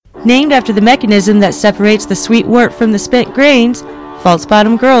Named after the mechanism that separates the sweet wort from the spent grains, False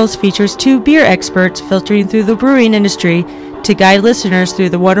Bottom Girls features two beer experts filtering through the brewing industry to guide listeners through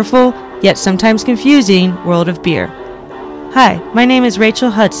the wonderful, yet sometimes confusing, world of beer. Hi, my name is Rachel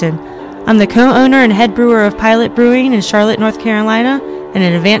Hudson. I'm the co-owner and head brewer of Pilot Brewing in Charlotte, North Carolina, and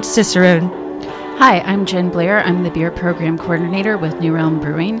an advanced Cicerone. Hi, I'm Jen Blair. I'm the beer program coordinator with New Realm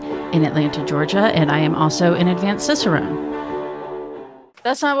Brewing in Atlanta, Georgia, and I am also an advanced Cicerone.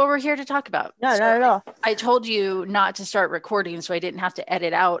 That's not what we're here to talk about. No, not at all. I told you not to start recording so I didn't have to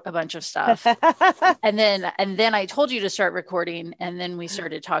edit out a bunch of stuff. and then I told you to start recording, and then we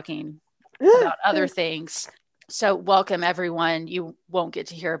started talking about other things. So welcome, everyone. You won't get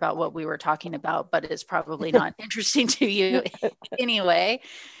to hear about what we were talking about, but it's probably not interesting to you anyway.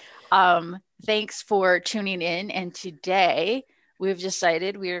 Thanks for tuning in. And today we've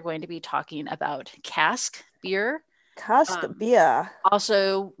decided we are going to be talking about cask beer. Cask beer.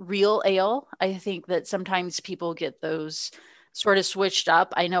 Also real ale. I think that sometimes people get those sort of switched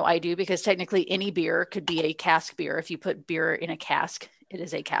up. I know I do, because technically any beer could be a cask beer. If you put beer in a cask, it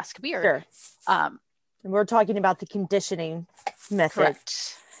is a cask beer. Sure. And we're talking about the conditioning method.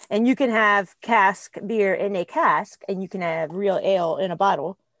 Correct. And you can have cask beer in a cask, and you can have real ale in a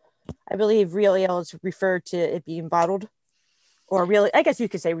bottle. I believe real ale is referred to it being bottled, or really, I guess you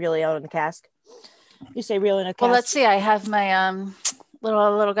could say real ale in a cask. You say real in a cask. Well, let's see. I have my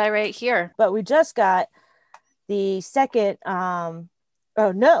little guy right here. But we just got the second,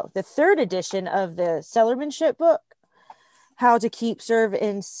 the third edition of the Cellarmanship book, How to Keep, Serve,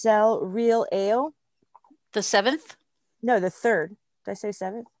 and Sell Real Ale. The seventh? No, the third. Did I say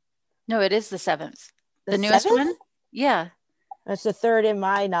seventh? No, it is the seventh. The newest one? Yeah. That's the third in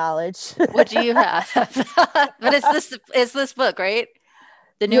my knowledge. What do you have? But it's this book, right?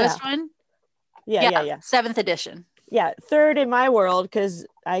 The newest one? Yeah. Seventh edition. Yeah, third in my world, because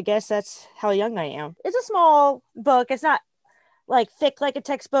I guess that's how young I am. It's a small book. It's not like thick like a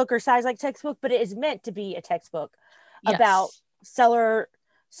textbook or size like textbook, but it is meant to be a textbook about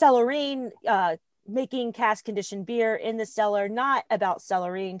cellaring, making cask conditioned beer in the cellar, not about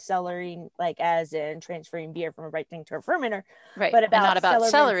cellaring like as in transferring beer from a right thing to a fermenter, right? But not about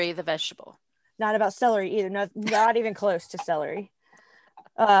celery, the vegetable. Not about celery either. Not even close to celery.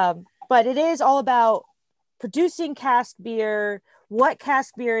 But it is all about producing cask beer, what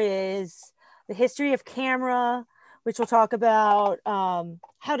cask beer is, the history of camera, which we'll talk about,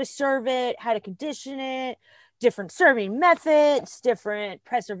 how to serve it, how to condition it, different serving methods, different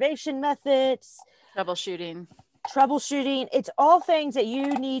preservation methods. Troubleshooting. It's all things that you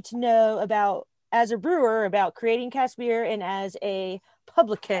need to know about as a brewer, about creating cask beer, and as a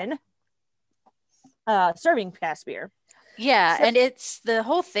publican serving cask beer. Yeah, and it's the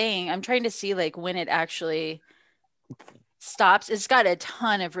whole thing. I'm trying to see like when it actually stops. It's got a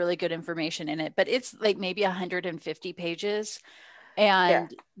ton of really good information in it, but it's like maybe 150 pages.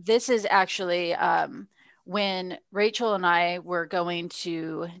 And this is actually when Rachel and I were going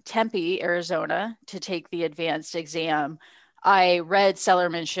to Tempe, Arizona to take the advanced exam. I read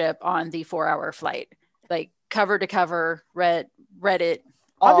Cellarmanship on the 4-hour flight, like cover to cover, read it.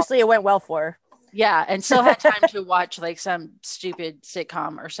 Obviously it went well for her. Yeah, and still had time to watch like some stupid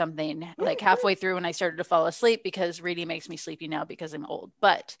sitcom or something like halfway through when I started to fall asleep, because reading makes me sleepy now because I'm old.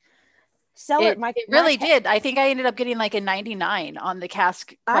 But it really did. I think I ended up getting like a 99 on the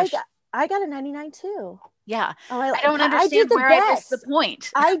cask. I got a 99 too. Yeah. I don't understand where I missed the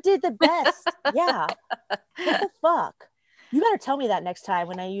point. I did the best. Yeah. What the fuck? You better tell me that next time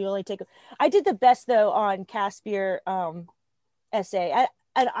when you only take. I did the best though on cask beer essay.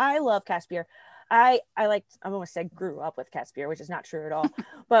 I love cask beer. I almost said grew up with cask beer, which is not true at all.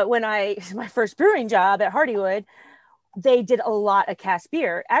 But when my first brewing job at Hardywood, they did a lot of cask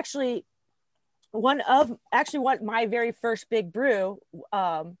beer. Actually, my very first big brew,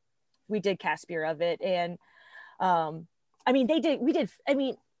 we did cask beer of it. And we did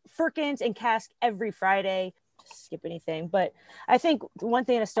firkins and cask every Friday. Skip anything. But I think one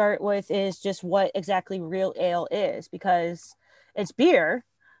thing to start with is just what exactly real ale is, because it's beer,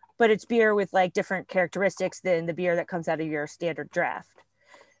 but it's beer with like different characteristics than the beer that comes out of your standard draft.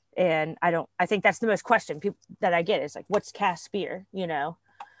 And I think that's the most question that I get is like, what's cask beer,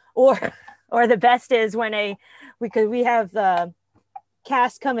 or the best is when we have the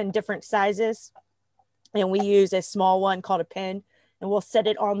casks come in different sizes, and we use a small one called a pin, and we'll set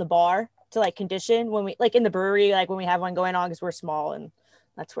it on the bar to like condition when we like in the brewery, like when we have one going on, because we're small and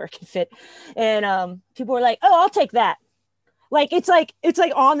that's where it can fit. And people were like, oh, I'll take that. Like it's like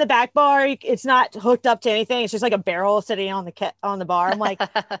on the back bar. It's not hooked up to anything. It's just like a barrel sitting on the bar. I'm like,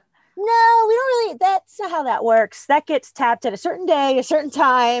 No, we don't really. That's not how that works. That gets tapped at a certain day, a certain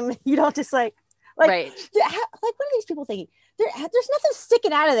time. You don't just like Right. what are these people thinking? There's nothing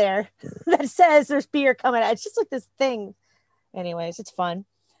sticking out of there that says there's beer coming out. It's just like this thing. Anyways, it's fun.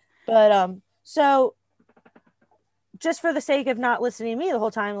 But so just for the sake of not listening to me the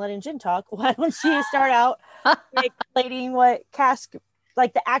whole time, letting Jen talk, why don't you start out explaining what cask,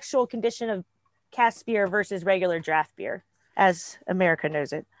 like the actual condition of cask beer versus regular draft beer, as America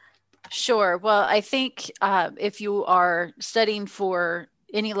knows it. Sure. Well, I think if you are studying for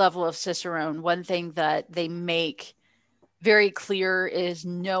any level of Cicerone, one thing that they make very clear is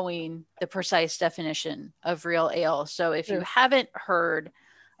knowing the precise definition of real ale. So if you haven't heard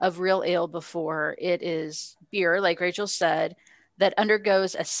of real ale before, it is beer, like Rachel said, that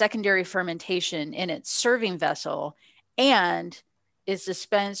undergoes a secondary fermentation in its serving vessel and is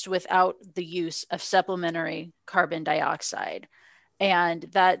dispensed without the use of supplementary carbon dioxide. And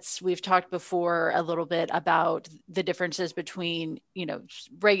we've talked before a little bit about the differences between,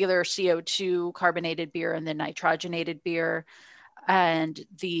 regular CO2 carbonated beer and the nitrogenated beer. And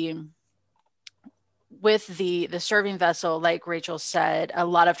with the serving vessel, like Rachel said, a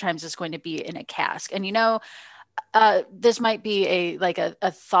lot of times it's going to be in a cask. And, this might be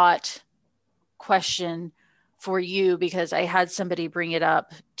a thought question for you, because I had somebody bring it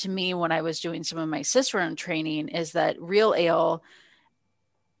up to me when I was doing some of my Cicerone training, is that real ale,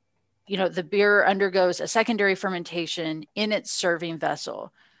 the beer undergoes a secondary fermentation in its serving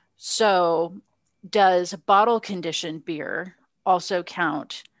vessel. So does bottle conditioned beer also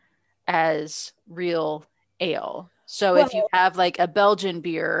count as real ale? So if you have like a Belgian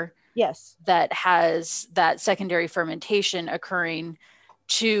beer, yes, that has that secondary fermentation occurring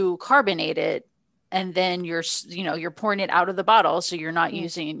to carbonate it, and then you're pouring it out of the bottle, so you're not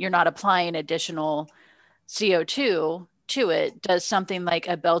you're not applying additional CO2 to it, does something like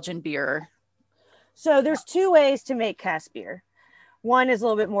a Belgian beer. So there's two ways to make cask beer. One is a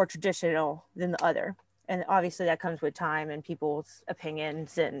little bit more traditional than the other, and obviously that comes with time and people's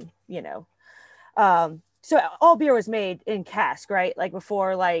opinions, and so all beer was made in cask, right? Like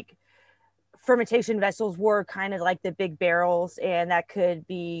before, like fermentation vessels were kind of like the big barrels, and that could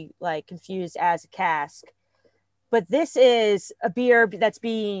be like confused as a cask. But this is a beer that's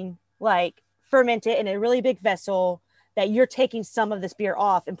being like fermented in a really big vessel, that you're taking some of this beer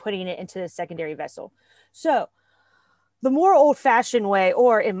off and putting it into the secondary vessel. So the more old-fashioned way,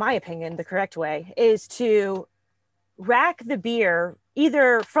 or in my opinion, the correct way, is to rack the beer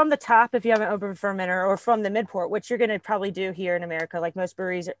either from the top if you have an open fermenter, or from the mid-port, which you're going to probably do here in America. Like most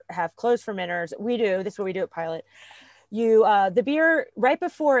breweries have closed fermenters. We do. This is what we do at Pilot. The beer right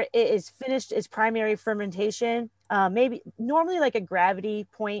before it is finished its primary fermentation, maybe normally like a gravity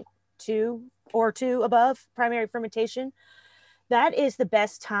 0.2 or 2 above primary fermentation, that is the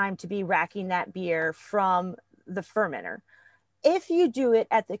best time to be racking that beer from the fermenter. If you do it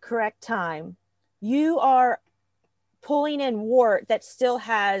at the correct time, you are pulling in wort that still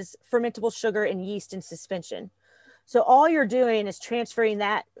has fermentable sugar and yeast in suspension. So all you're doing is transferring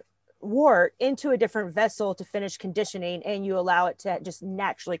that wort into a different vessel to finish conditioning, and you allow it to just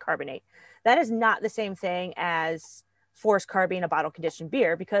naturally carbonate. That is not the same thing as forced carbing a bottle conditioned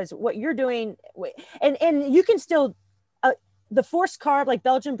beer, because what you're doing, and you can still the forced carb, like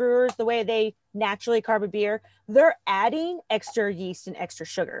Belgian brewers, the way they naturally carb a beer, they're adding extra yeast and extra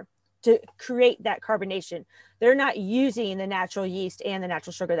sugar to create that carbonation. They're not using the natural yeast and the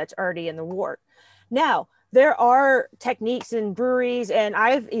natural sugar that's already in the wort. Now, there are techniques in breweries, and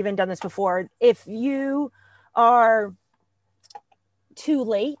I've even done this before. If you are too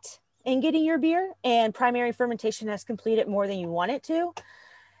late in getting your beer and primary fermentation has completed more than you want it to,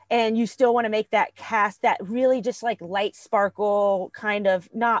 and you still want to make that cask that really just like light sparkle, kind of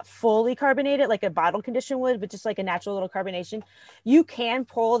not fully carbonated like a bottle condition would, but just like a natural little carbonation, you can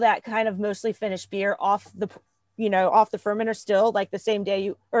pull that kind of mostly finished beer off the fermenter still, like the same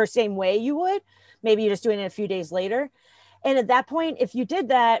way you would. Maybe you're just doing it a few days later. And at that point, if you did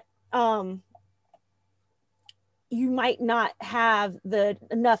that, you might not have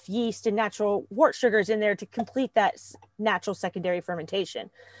enough yeast and natural wort sugars in there to complete that natural secondary fermentation.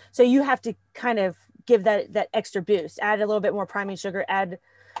 So you have to kind of give that extra boost, add a little bit more priming sugar, add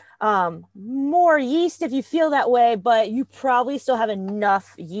more yeast if you feel that way, but you probably still have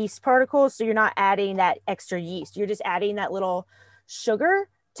enough yeast particles. So you're not adding that extra yeast. You're just adding that little sugar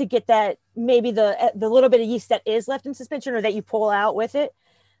to get that, maybe the little bit of yeast that is left in suspension or that you pull out with it,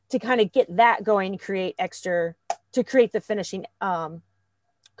 to kind of get that going, to create the finishing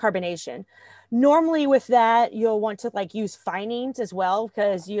carbonation. Normally with that, you'll want to like use finings as well,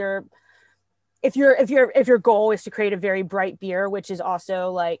 because if your goal is to create a very bright beer, which is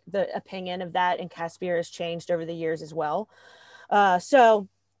also like the opinion of that, and cask beer has changed over the years as well. So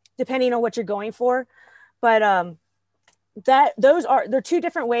depending on what you're going for, but they're two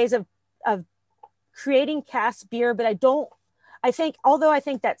different ways of creating cask beer. But I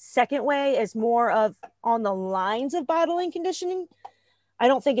think that second way is more of on the lines of bottling conditioning. I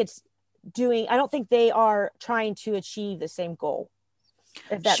don't think they are trying to achieve the same goal.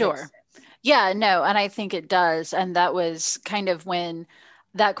 If that Sure. makes sense. Yeah, no, and I think it does. And that was kind of when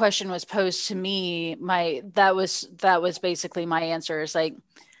that question was posed to me, that was basically my answer, is like,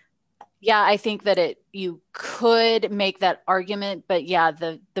 yeah, I think that you could make that argument, but yeah,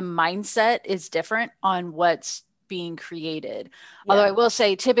 the mindset is different on what's being created. Yeah. Although I will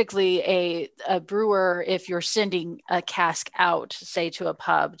say, typically a brewer, if you're sending a cask out, say to a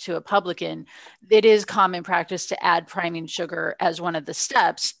pub, to a publican, it is common practice to add priming sugar as one of the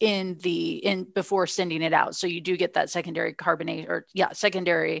steps before sending it out. So you do get that secondary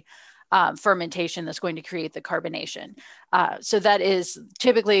fermentation that's going to create the carbonation. So that is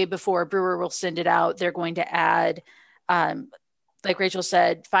typically before a brewer will send it out. They're going to add, like Rachel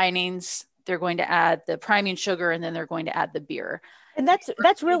said, finings. They're going to add the priming sugar, and then they're going to add the beer. And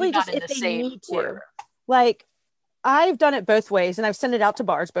that's really just if they need to. Order. Like, I've done it both ways, and I've sent it out to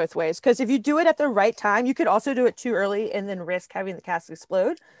bars both ways. Because if you do it at the right time, you could also do it too early and then risk having the cask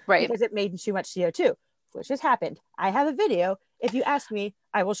explode, right? Because it made too much CO2, which has happened. I have a video. If you ask me,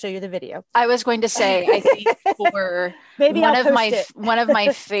 I will show you the video. I was going to say, I think for maybe one of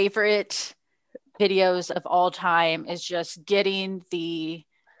my favorite videos of all time is just getting the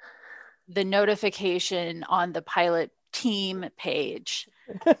notification on the Pilot team page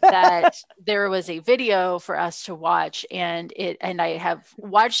that there was a video for us to watch, and I have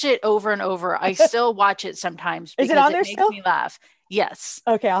watched it over and over. I still watch it sometimes because is it on there makes still? me laugh. Yes.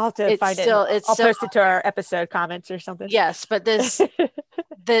 Okay, I'll have to find it. I'll post it to our episode comments or something. Yes, but just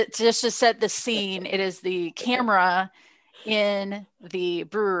to set the scene, it is the camera in the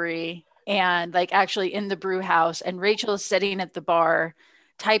brewery and like actually in the brew house, and Rachel is sitting at the bar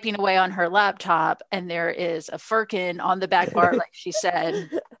typing away on her laptop, and there is a firkin on the back bar, like she said,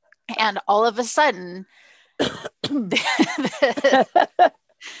 and all of a sudden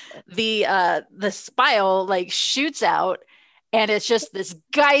the spile like shoots out, and it's just this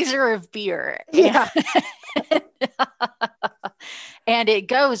geyser of beer. Yeah. And it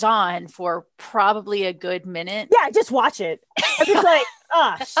goes on for probably a good minute. Yeah, just watch it. I'm just like,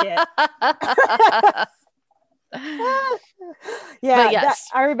 oh shit. Yeah, yes.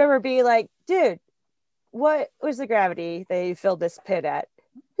 I remember being like, dude, what was the gravity they filled this pit at?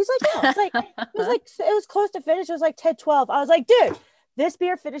 He's like, yeah, it was close to finish. It was like 10-12. I was like, dude, this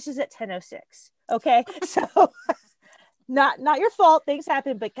beer finishes at 10:06. Okay, so not your fault. Things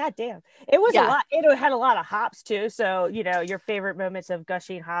happen, but goddamn, it was a lot. It had a lot of hops too. So your favorite moments of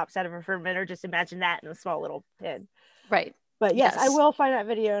gushing hops out of a fermenter. Just imagine that in a small little pin. Right. But yes, I will find that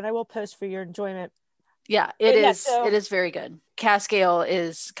video and I will post for your enjoyment. Yeah, it is. It is very good. Cask ale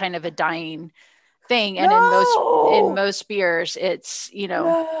is kind of a dying thing, and in most beers, it's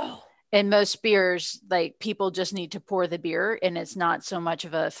in most beers, like people just need to pour the beer, and it's not so much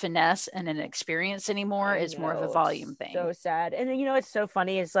of a finesse and an experience anymore. It's more of a volume thing. So sad, and it's so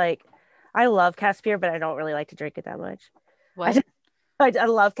funny. It's like I love cask beer, but I don't really like to drink it that much. What? I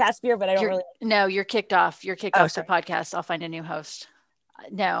love cask beer, but I don't really. No, you're kicked off. You're kicked off the podcast. I'll find a new host.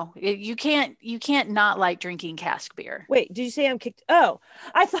 No, you can't not like drinking cask beer. Wait, did you say I'm kicked? Oh,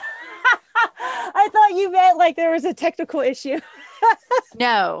 I thought you meant like there was a technical issue.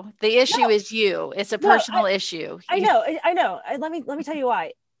 No, the issue is you. It's a personal issue. I know. Let me tell you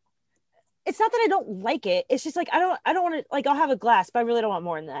why. It's not that I don't like it. It's just like I don't want to, like, I'll have a glass, but I really don't want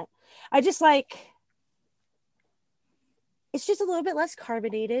more than that. I just like it's just a little bit less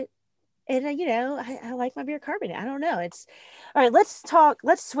carbonated. And I like my beer carbonated. I don't know. It's all right. Let's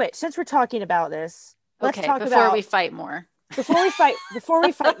switch since we're talking about this. Let's talk before we fight more. Before we fight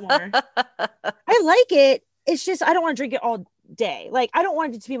more. I like it. It's just I don't want to drink it all day. Like I don't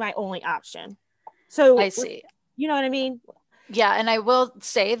want it to be my only option. So I see. You know what I mean? Yeah, and I will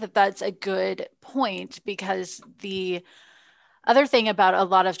say that that's a good point, because the other thing about a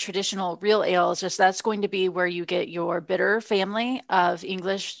lot of traditional real ales is that's going to be where you get your bitter family of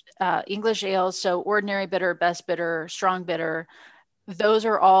English ales. So ordinary bitter, best bitter, strong bitter, those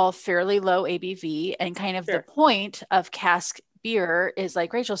are all fairly low ABV. And kind of the point of cask beer is,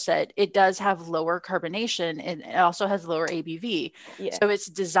 like Rachel said, it does have lower carbonation and it also has lower ABV. Yeah. So it's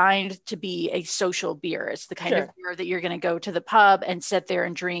designed to be a social beer. It's the kind of beer that you're going to go to the pub and sit there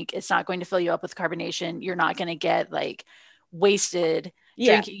and drink. It's not going to fill you up with carbonation. You're not going to get like wasted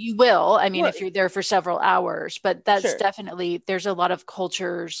drink. You will. I mean, Well, if you're there for several hours, but that's Sure. definitely, there's a lot of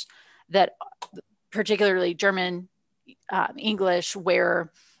cultures that, particularly German, English,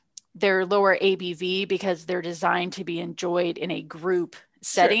 where they're lower ABV because they're designed to be enjoyed in a group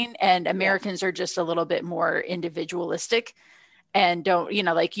setting. And Americans are just a little bit more individualistic and don't,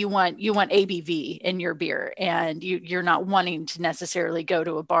 like you want ABV in your beer, and you're not wanting to necessarily go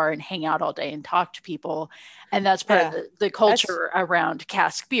to a bar and hang out all day and talk to people. And that's part of the culture around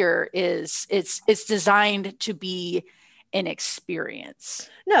cask beer is it's designed to be an experience.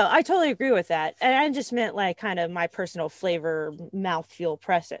 No, I totally agree with that. And I just meant like kind of my personal flavor, mouthfeel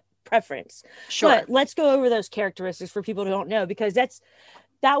preference. Sure. But let's go over those characteristics for people who don't know, because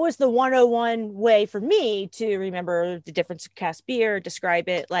that was the 101 way for me to remember the difference of cask beer, describe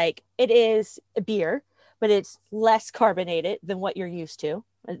it. Like, it is a beer, but it's less carbonated than what you're used to.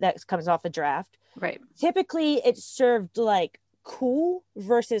 That comes off a draft. Right. Typically, it's served like cool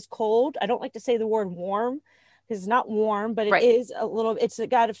versus cold. I don't like to say the word warm because it's not warm, but it is a little, it's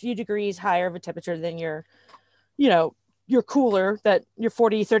got a few degrees higher of a temperature than your cooler, that your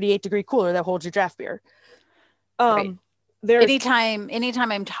 40, 38 degree cooler that holds your draft beer. Right. Anytime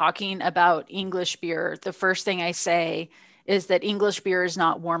I'm talking about English beer, the first thing I say is that English beer is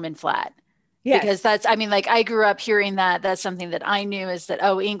not warm and flat. Yes. Because that's, I mean, like I grew up hearing that. That's something that I knew, is that,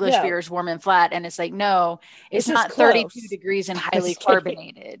 English beer is warm and flat. And it's like, no, it's not 32 degrees and highly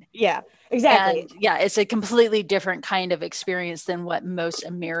carbonated. Yeah, exactly. And it's a completely different kind of experience than what most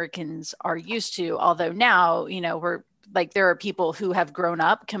Americans are used to. Although now, we're like, there are people who have grown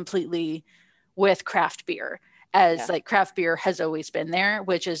up completely with craft beer. Like craft beer has always been there,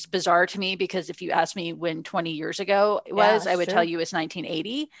 which is bizarre to me, because if you asked me when 20 years ago it was, I would tell you it's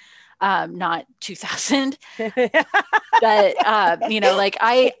 1980, not 2000. But, like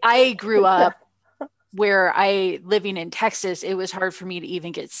I grew up where living in Texas, it was hard for me to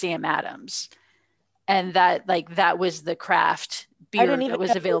even get Sam Adams. And that was the craft beer that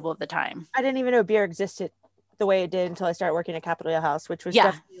was available at the time. I didn't even know beer existed the way it did until I started working at Capitol House, which was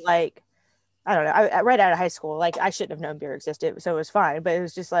definitely like, I don't know. I right out of high school, like I shouldn't have known beer existed, so it was fine. But it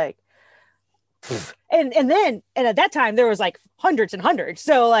was just like, and at that time there was like hundreds and hundreds.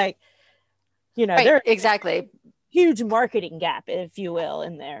 So like, there exactly huge marketing gap, if you will,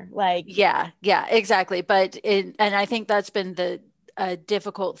 in there. Like, yeah, exactly. But and I think that's been the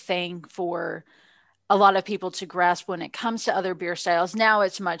difficult thing for a lot of people to grasp when it comes to other beer styles. Now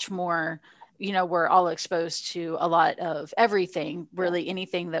it's much more. We're all exposed to a lot of everything, really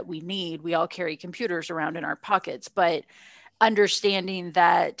anything that we need. We all carry computers around in our pockets, but understanding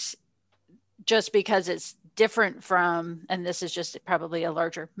that just because it's different from, and this is just probably a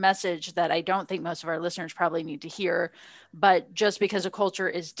larger message that I don't think most of our listeners probably need to hear, but just because a culture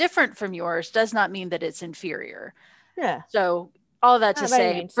is different from yours does not mean that it's inferior. Yeah. So all that to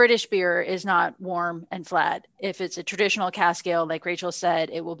say, British beer is not warm and flat. If it's a traditional cask ale, like Rachel said,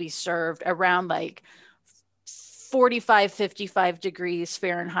 it will be served around like 45, 55 degrees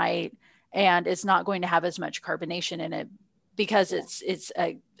Fahrenheit, and it's not going to have as much carbonation in it because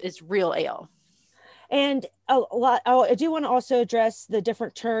it's real ale. And I do want to also address the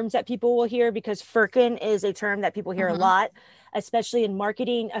different terms that people will hear, because firkin is a term that people hear a lot, especially in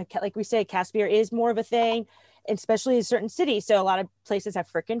marketing. Like we say, cask beer is more of a thing, especially in certain cities. So a lot of places have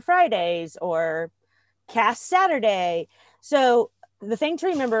frickin' Fridays or Cask Saturday. So the thing to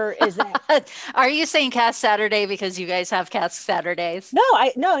remember is that are you saying Cask Saturday because you guys have Cask Saturdays? No,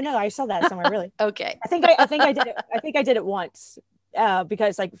 I saw that somewhere, really. Okay. I think I did it. I think I did it once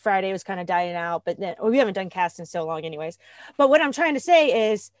because like Friday was kind of dying out, but then we haven't done Cask in so long anyways. But what I'm trying to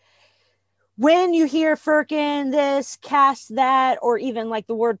say is, when you hear firkin this, cask that, or even like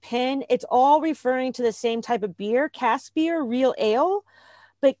the word pin, it's all referring to the same type of beer. Cask beer, real ale,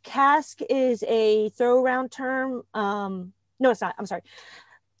 but cask is a throw around term. No, it's not. I'm sorry.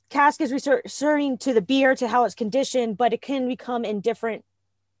 Cask is referring to the beer, to how it's conditioned, but it can become in different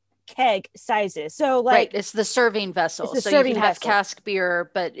keg sizes. So like, it's the serving vessel. So you can have cask beer,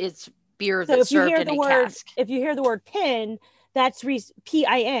 but it's beer that's served in a cask. If you hear the word pin, that's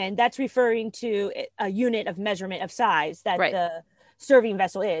PIN, that's referring to a unit of measurement of size that the serving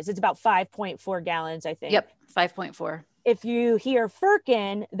vessel is. It's about 5.4 gallons, I think. Yep, 5.4. If you hear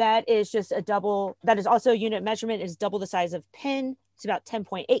firkin, that is just that is also a unit measurement, is double the size of pin. It's about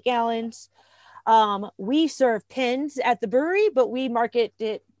 10.8 gallons. We serve pins at the brewery, but we market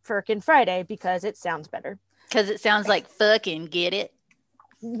it Firkin Friday because it sounds better. Because it sounds like fucking, get it?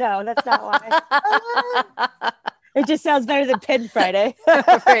 No, that's not why. It just sounds better than Pin Friday.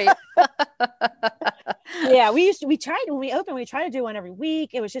 Right. Yeah, we tried when we opened, we tried to do one every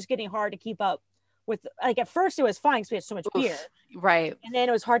week. It was just getting hard to keep up with, like, at first it was fine because we had so much beer, right? and then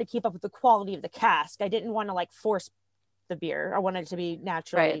it was hard to keep up with the quality of the cask. I didn't want to like force the beer. I wanted it to be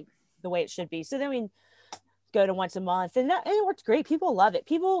naturally the way it should be. So then we go to once a month, and it worked great. People love it.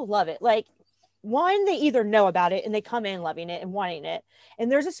 People love it. Like, one, they either know about it and they come in loving it and wanting it,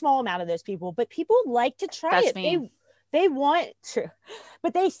 and there's a small amount of those people, but people like to try it. Me. They want to,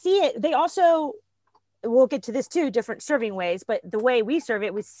 but they see it. They also, we'll get to this too, different serving ways, but the way we serve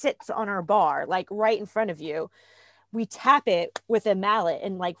it, we sit on our bar, like right in front of you. We tap it with a mallet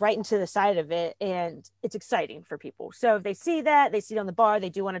and like right into the side of it, and it's exciting for people. So if they see that, they see it on the bar, they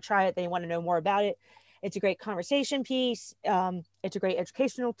do want to try it, they want to know more about it. It's a great conversation piece. It's a great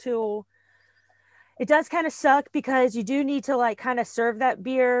educational tool. It does kind of suck because you do need to like kind of serve that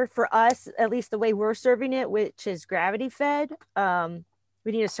beer, for us, at least the way we're serving it, which is gravity fed.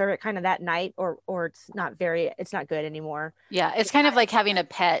 We need to serve it kind of that night, or it's not good anymore. Yeah, it's kind of like having a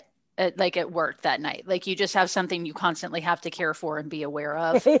pet like at work that night. Like, you just have something you constantly have to care for and be aware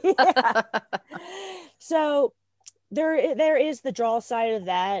of. So there is the draw side of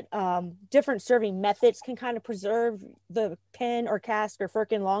that. Different serving methods can kind of preserve the pen or cask or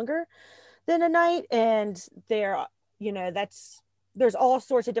firkin longer than a night, and there's all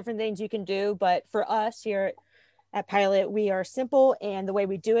sorts of different things you can do. But for us here at Pilot, we are simple, and the way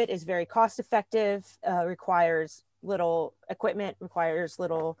we do it is very cost effective, requires little equipment, requires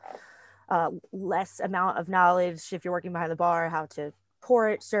little less amount of knowledge if you're working behind the bar, how to pour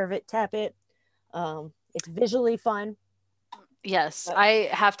it, serve it, tap it. It's visually fun. Yes, I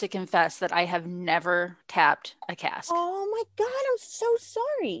have to confess that I have never tapped a cask. Oh my God, I'm so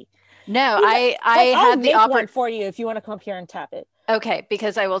sorry. No, I had the one for you if you want to come up here and tap it. Okay,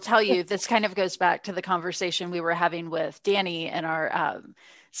 because I will tell you, this kind of goes back to the conversation we were having with Danny in our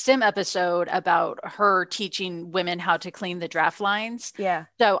STEM episode about her teaching women how to clean the draft lines. Yeah.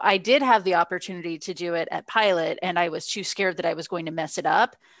 So I did have the opportunity to do it at Pilot, and I was too scared that I was going to mess it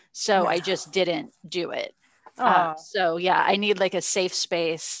up. So I just didn't do it. So yeah, I need like a safe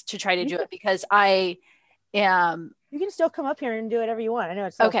space to try to do it, because I am. You can still come up here and do whatever you want. I know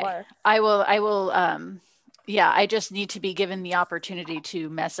it's so far. I will. Yeah, I just need to be given the opportunity to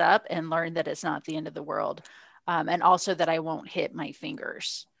mess up and learn that it's not the end of the world. And also that I won't hit my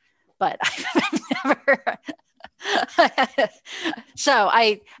fingers, but I've never. So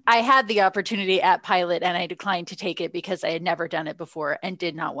I had the opportunity at Pilot, and I declined to take it because I had never done it before and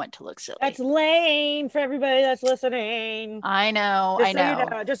did not want to look silly. That's lame for everybody that's listening. I know.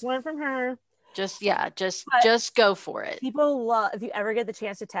 Just learn from her. Just go for it. People love, if you ever get the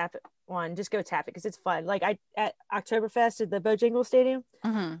chance to tap one, just go tap it, because it's fun. Like at Oktoberfest at the Bojangles Stadium,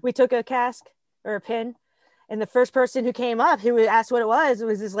 we took a cask or a pin, and the first person who came up who asked what it was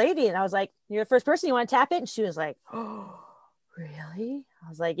this lady, and I was like, "You're the first person, you want to tap it?" And she was like, "Oh, really?" I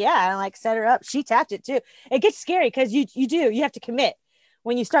was like, "Yeah." And I like set her up. She tapped it too. It gets scary because you have to commit.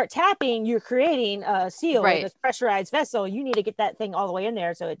 When you start tapping, you're creating a seal, right, this pressurized vessel. You need to get that thing all the way in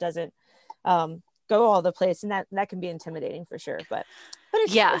there so it doesn't go all the place, and that can be intimidating for sure. But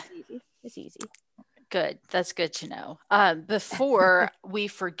it's easy. Good. That's good to know. Before we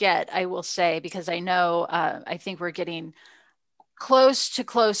forget, I will say, because I know I think we're getting close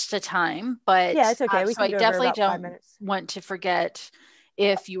to time, but yeah, it's okay. So I definitely don't want to forget,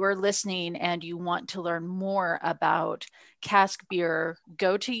 if you are listening and you want to learn more about cask beer,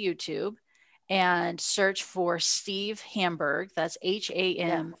 go to YouTube and search for Steve Hamburg. That's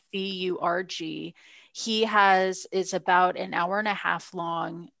Hamburg. It's about an hour and a half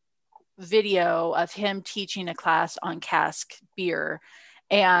long video of him teaching a class on cask beer,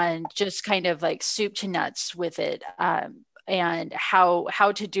 and just kind of like soup to nuts with it, and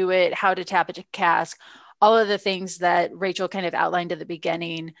how to do it, how to tap a cask, all of the things that Rachel kind of outlined at the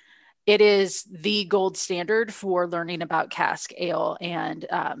beginning. It is the gold standard for learning about cask ale and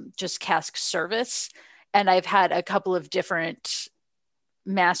just cask service. And I've had a couple of different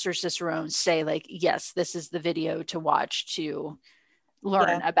master cicerones say, like, yes, this is the video to watch to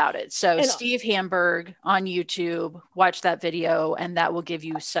learn about it. So Steve Hamburg on YouTube, watch that video, and that will give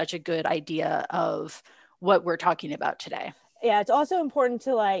you such a good idea of what we're talking about today. Yeah, it's also important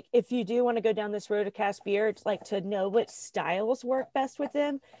to, like, if you do want to go down this road of cask beer, it's like to know what styles work best with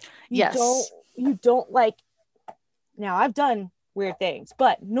them. You don't like, now I've done weird things,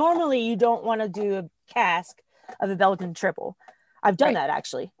 but normally you don't want to do a cask of a Belgian triple. I've done that,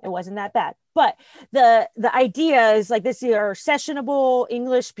 actually. It wasn't that bad. But the idea is, like, this are sessionable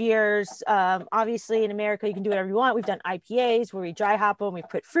English beers. Obviously, in America, you can do whatever you want. We've done IPAs where we dry hop them, we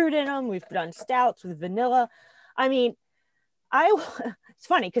put fruit in them. We've done stouts with vanilla. I mean, it's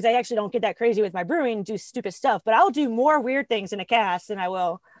funny because I actually don't get that crazy with my brewing and do stupid stuff, but I'll do more weird things in a cask than I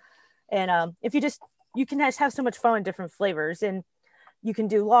will And if you can just have so much fun with different flavors, and you can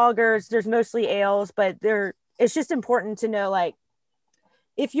do lagers. There's mostly ales, but it's just important to know, like,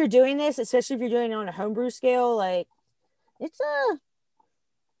 if you're doing this, especially if you're doing it on a homebrew scale, like it's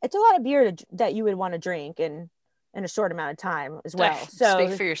a lot of beer that you would want to drink in a short amount of time as well. So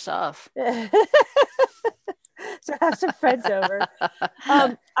speak for yourself. So have some friends over.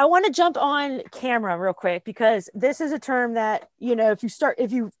 I want to jump on camera real quick, because this is a term that,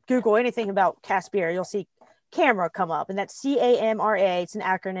 if you Google anything about cask beer, you'll see camera come up, and that's CAMRA. It's an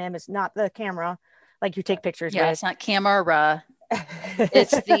acronym. It's not the camera like you take pictures with. It's not camera.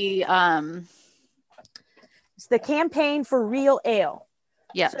 It's the it's the Campaign for Real Ale.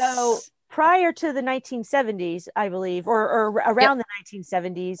 Yes. So prior to the 1970s, I believe, or around the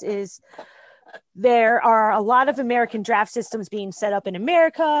 1970s, there are a lot of American draft systems being set up in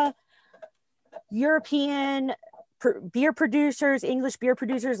America. European beer producers, English beer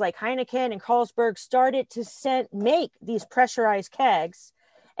producers like Heineken and Carlsberg started to make these pressurized kegs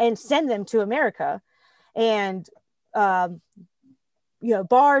and send them to America. And,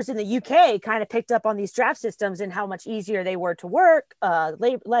 bars in the UK kind of picked up on these draft systems and how much easier they were to work,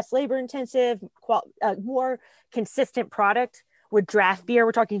 less labor intensive, more consistent product. With draft beer,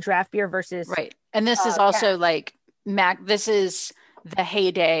 we're talking draft beer versus right. And this is also like this is the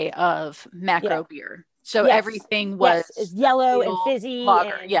heyday of macro beer. So everything was is yellow and fizzy,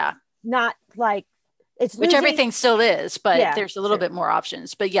 lager, and not like which everything still is, but there's a little bit more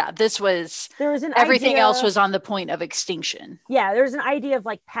options. But everything else was on the point of extinction. Yeah, there's an idea of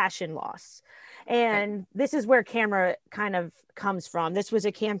like passion loss. And this is where camera kind of comes from. This was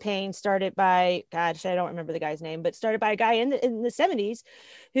a campaign started by, gosh, I don't remember the guy's name, but started by a guy in the 70s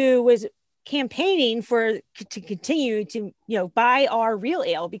who was campaigning to continue to, buy our real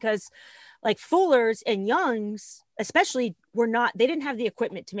ale, because like Fuller's and Young's especially they didn't have the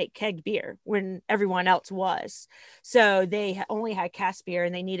equipment to make kegged beer when everyone else was. So they only had cask beer,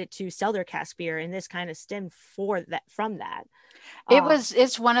 and they needed to sell their cask beer. And this kind of stemmed from that.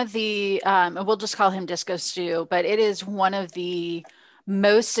 It's one of the, we'll just call him Disco Stew, but it is one of the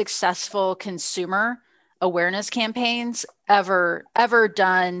most successful consumer awareness campaigns ever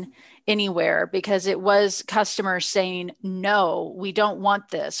done anywhere, because it was customers saying, no, we don't want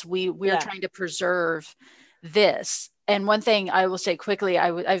this. We're trying to preserve this. And one thing I will say quickly,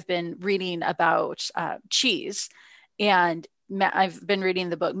 I've been reading about cheese, and I've been reading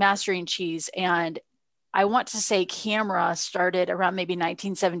the book Mastering Cheese, and I want to say Camera started around maybe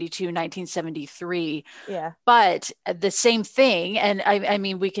 1972, 1973. Yeah. But the same thing. And I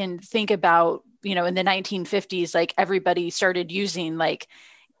mean, we can think about, in the 1950s, like everybody started using like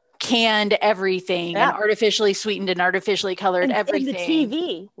canned everything and artificially sweetened and artificially colored everything. And the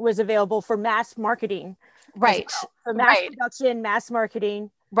TV was available for mass marketing. Right. For mass production, mass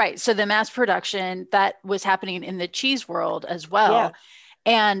marketing. Right. So the mass production that was happening in the cheese world as well. Yeah.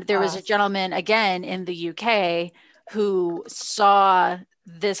 And there was a gentleman, again, in the UK who saw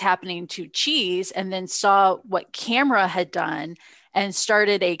this happening to cheese, and then saw what Camera had done and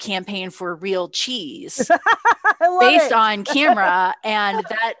started a campaign for real cheese based on Camera. And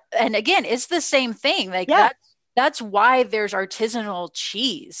again, it's the same thing. Like that's why there's artisanal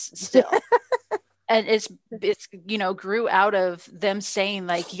cheese still. And it's grew out of them saying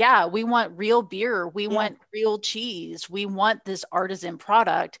like, we want real beer. We want real cheese. We want this artisan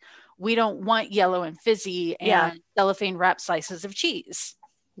product. We don't want yellow and fizzy and cellophane wrapped slices of cheese.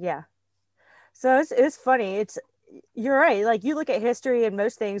 Yeah. So it's funny. You're right. Like you look at history and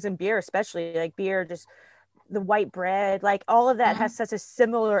most things, and beer, especially like beer, just the white bread, like all of that has such a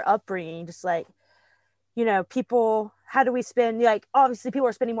similar upbringing. Just like, people, how do we spend, like, obviously people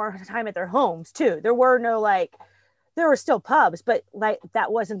are spending more time at their homes too. There were still pubs, but like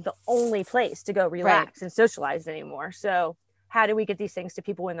that wasn't the only place to go relax and socialize anymore. So how do we get these things to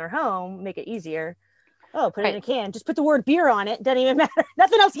people in their home, make it easier? Oh, put it in a can. Just put the word beer on it. Doesn't even matter.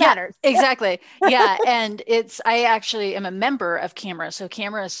 Nothing else matters. Exactly. Yeah. And I actually am a member of Camera. So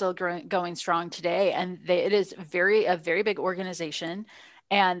Camera is still going strong today. And it is a very big organization.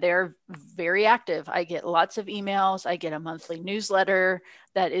 And they're very active. I get lots of emails. I get a monthly newsletter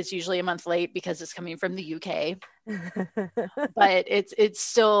that is usually a month late because it's coming from the UK. But it's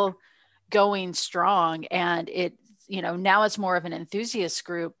still going strong. And now it's more of an enthusiast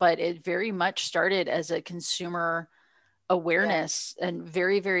group, but it very much started as a consumer awareness and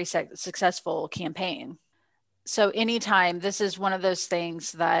very, very successful campaign. So anytime, this is one of those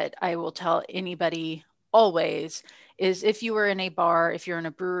things that I will tell anybody always, is if you are in a bar, if you're in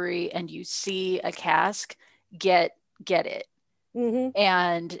a brewery and you see a cask, get it. Mm-hmm.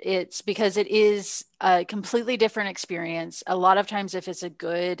 And it's because it is a completely different experience. A lot of times if it's a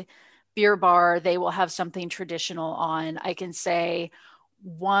good beer bar, they will have something traditional on. I can say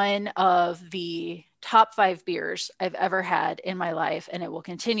one of the top 5 beers I've ever had in my life, and it will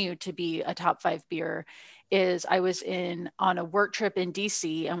continue to be a top 5 beer, is I was on a work trip in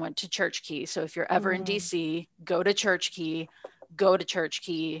DC and went to Church Key. So if you're ever in DC, go to Church Key.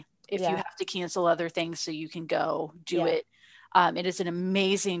 If you have to cancel other things so you can go, do it. It is an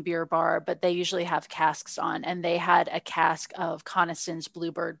amazing beer bar, but they usually have casks on, and they had a cask of Conniston's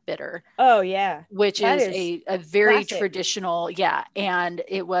Bluebird Bitter. Oh yeah. Which is a very classic. Traditional. Yeah. And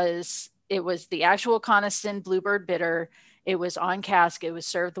it was the actual Conniston Bluebird Bitter. It was on cask. It was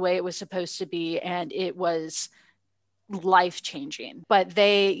served the way it was supposed to be. And it was life-changing, but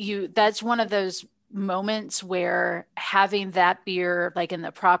that's one of those moments where having that beer, like in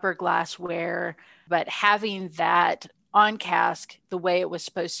the proper glassware, but having that on cask the way it was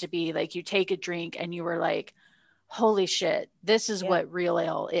supposed to be, like you take a drink and you were like, holy shit, this is what real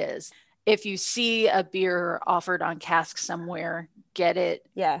ale is. If you see a beer offered on cask somewhere, get it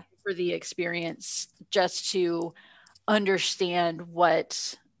for the experience, just to understand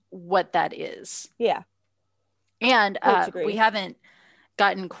what that is. Yeah. And we haven't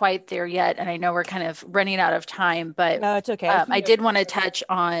gotten quite there yet, and I know we're kind of running out of time, but no, it's okay. I did want to touch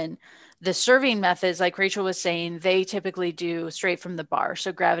on the serving methods. Like Rachel was saying, they typically do straight from the bar,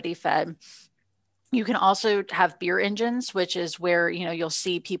 so gravity fed. You can also have beer engines, which is where, you'll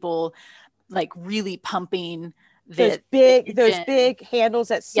see people like really pumping those big handles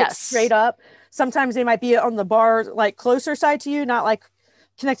that sit straight up. Sometimes they might be on the bar, like closer side to you, not like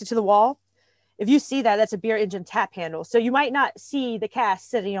connected to the wall. If you see that, that's a beer engine tap handle. So you might not see the cask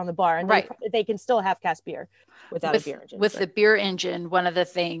sitting on the bar, and they can still have cask beer without a beer engine. With the beer engine, one of the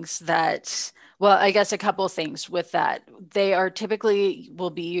things that, well, I guess a couple of things with that, they are typically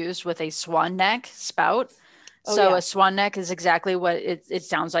will be used with a swan neck spout. A swan neck is exactly what it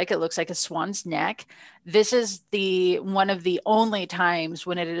sounds like. It looks like a swan's neck. This is one of the only times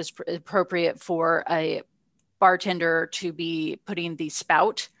when it is appropriate for a bartender to be putting the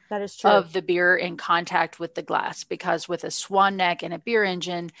spout that is true of the beer in contact with the glass, because with a swan neck and a beer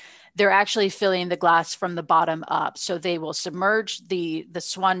engine, they're actually filling the glass from the bottom up. So they will submerge the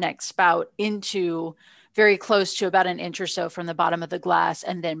swan neck spout into very close to about an inch or so from the bottom of the glass,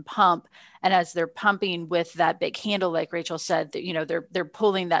 and then pump. And as they're pumping with that big handle, like Rachel said, that they're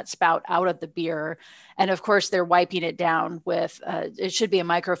pulling that spout out of the beer. And of course they're wiping it down with, it should be a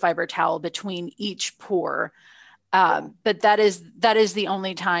microfiber towel between each pour. But that is the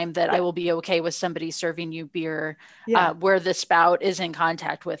only time that I will be okay with somebody serving you beer where the spout is in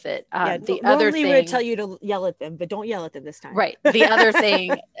contact with it. The other thing, we would tell you to yell at them, but don't yell at them this time. Right. The other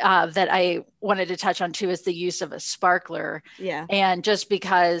thing that I wanted to touch on too is the use of a sparkler. Yeah. And just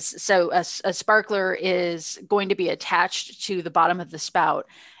because, a sparkler is going to be attached to the bottom of the spout.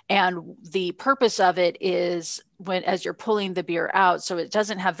 And the purpose of it is as you're pulling the beer out, so it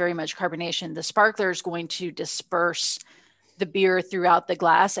doesn't have very much carbonation, the sparkler is going to disperse the beer throughout the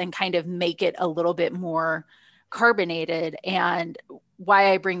glass and kind of make it a little bit more carbonated. And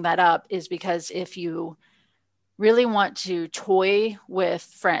why I bring that up is because if you really want to toy with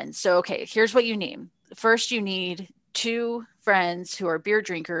friends, so, okay, here's what you need. First, you need 2 friends who are beer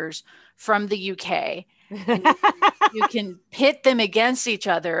drinkers from the UK. And you can pit them against each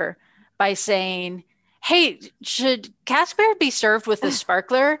other by saying, hey, should cask beer be served with a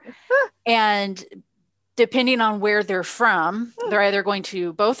sparkler? And depending on where they're from, they're either going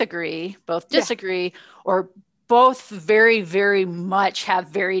to both agree, both disagree, or both very, very much have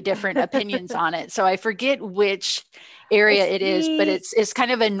very different opinions on it. So I forget which area it is, but it's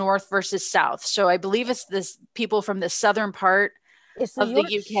kind of a north versus south. So I believe it's this people from the southern part of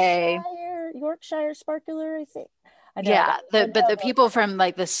the UK. Yorkshire sparkler, I think. But the people from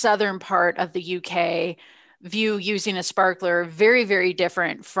like the southern part of the UK view using a sparkler very, very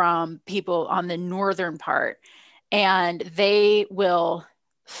different from people on the northern part. And they will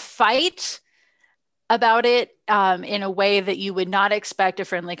fight about it in a way that you would not expect a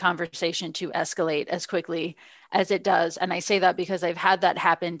friendly conversation to escalate as quickly as it does. And I say that because I've had that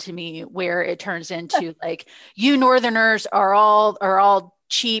happen to me, where it turns into like, you northerners are all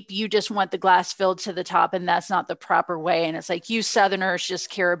cheap, you just want the glass filled to the top, and that's not the proper way. And it's like, you southerners just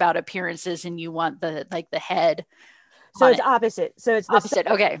care about appearances and you want the head. So it's opposite. So it's opposite.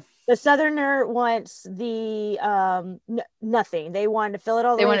 Okay. The southerner wants the nothing. They want to fill it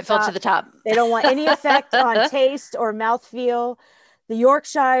all the way. They want it filled to the top. They don't want any effect on taste or mouthfeel. The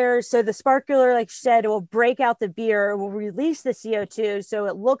Yorkshire, so the sparkler, like you said, it will break out the beer, it will release the CO2, so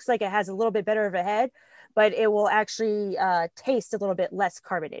it looks like it has a little bit better of a head, but it will actually taste a little bit less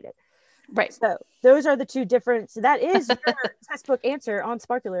carbonated. Right. So those are the two different. So that is your textbook answer on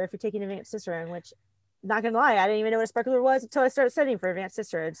Sparkler if you're taking advanced Cicerone, which, not gonna lie, I didn't even know what a Sparkler was until I started studying for advanced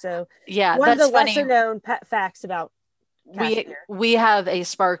Cicerone. So Yeah, one of that's the funny. lesser known facts about We have a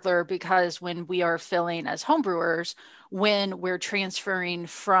sparkler because when we are filling as homebrewers, when we're transferring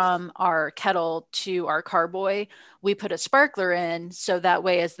from our kettle to our carboy, we put a sparkler in so that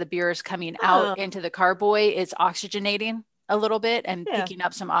way as the beer is coming out into the carboy, it's oxygenating a little bit and picking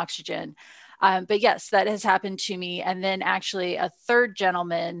up some oxygen. But yes, that has happened to me. And then actually a third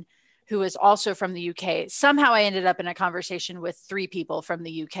gentleman who is also from the UK. Somehow I ended up in a conversation with 3 people from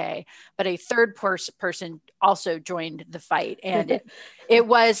the UK, but a third person also joined the fight. And it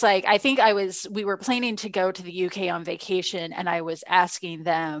was like, I think we were planning to go to the UK on vacation, and I was asking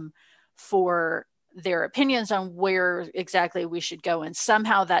them for their opinions on where exactly we should go. And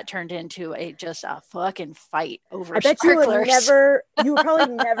somehow that turned into just a fucking fight over sparklers. You would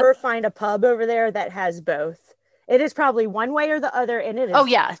probably never find a pub over there that has both. It is probably one way or the other. And it is. Oh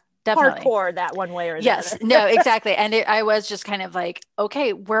yeah. Definitely. Hardcore that one way or the yes other. No, exactly. And I was just kind of like,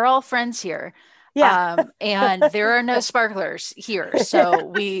 okay, we're all friends here. And there are no sparklers here,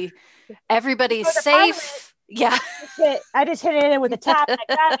 so everybody's safe. Yeah. I just hit it in with a tap and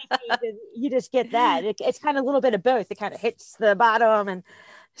a gravity feed, and you just get that. It's kind of a little bit of both. It kind of hits the bottom and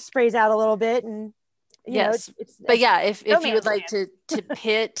sprays out a little bit, and but yeah, if you would like to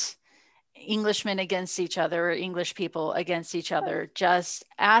pit Englishmen against each other or English people against each other, just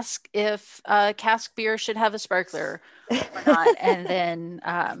ask if cask beer should have a sparkler or not, and then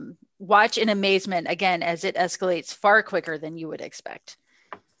watch in amazement again as it escalates far quicker than you would expect.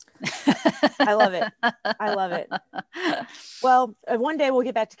 I love it. Well, one day we'll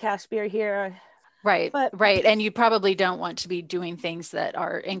get back to cask beer here. Right. And you probably don't want to be doing things that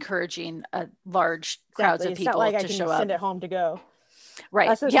are encouraging large crowds of people to show up. Send it home to go. Right.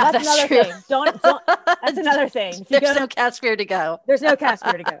 That's another true. thing. That's another thing. There's no cask beer to go. There's no cask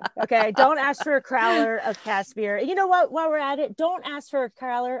beer to go. Okay. Don't ask for a crowler of cask beer. You know what? While we're at it, don't ask for a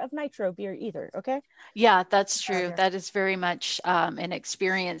crowler of nitro beer either. Okay. Yeah, that's true. That is very much an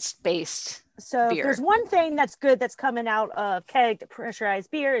experience-based beer. There's one thing that's good that's coming out of kegged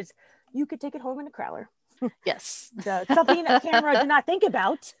pressurized beer is you could take it home in a crowler. Yes. So, something that camera did not think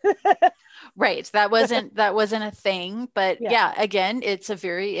about. Right. That wasn't a thing, but again, it's a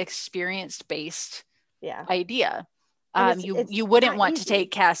very experience based idea. You wouldn't want to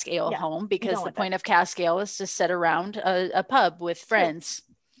take cask ale home because the point of cask ale is to sit around a pub with friends.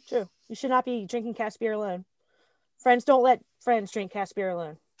 True. You should not be drinking cask beer alone. Friends don't let friends drink cask beer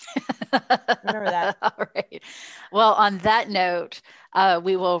alone. Remember that. All right. Well, on that note,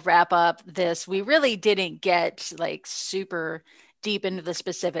 we will wrap up this. We really didn't get like super deep into the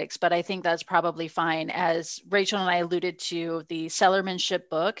specifics, but I think that's probably fine. As Rachel and I alluded to, the Cellarmanship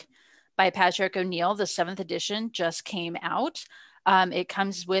book by Patrick O'Neill, the 7th edition, just came out. It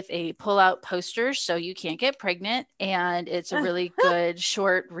comes with a pull-out poster so you can't get pregnant, and it's a really good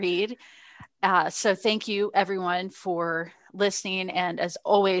short read. So thank you everyone for listening. And as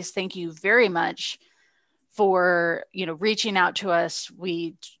always, thank you very much for, reaching out to us.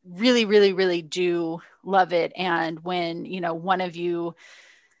 We really, really, really do love it. And when, one of you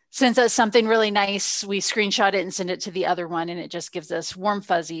sends us something really nice, we screenshot it and send it to the other one. And it just gives us warm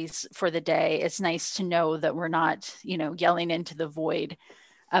fuzzies for the day. It's nice to know that we're not, yelling into the void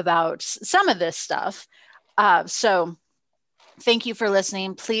about some of this stuff. So thank you for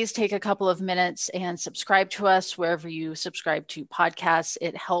listening. Please take a couple of minutes and subscribe to us wherever you subscribe to podcasts.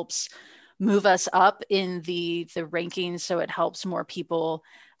 It helps move us up in the rankings, so it helps more people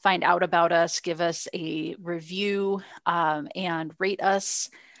find out about us. Give us a review and rate us.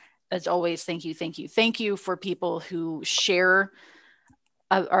 As always, thank you for people who share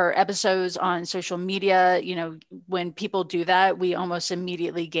our episodes on social media. When people do that, we almost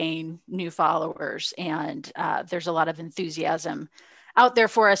immediately gain new followers, and there's a lot of enthusiasm out there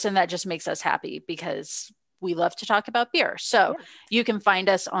for us. And that just makes us happy because we love to talk about beer. So you can find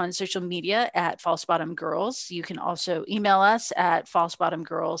us on social media at False Bottom Girls. You can also email us at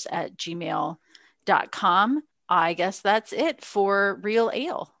falsebottomgirls@gmail.com. I guess that's it for Real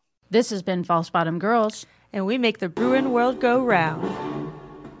Ale. This has been False Bottom Girls. And we make the brewing world go round.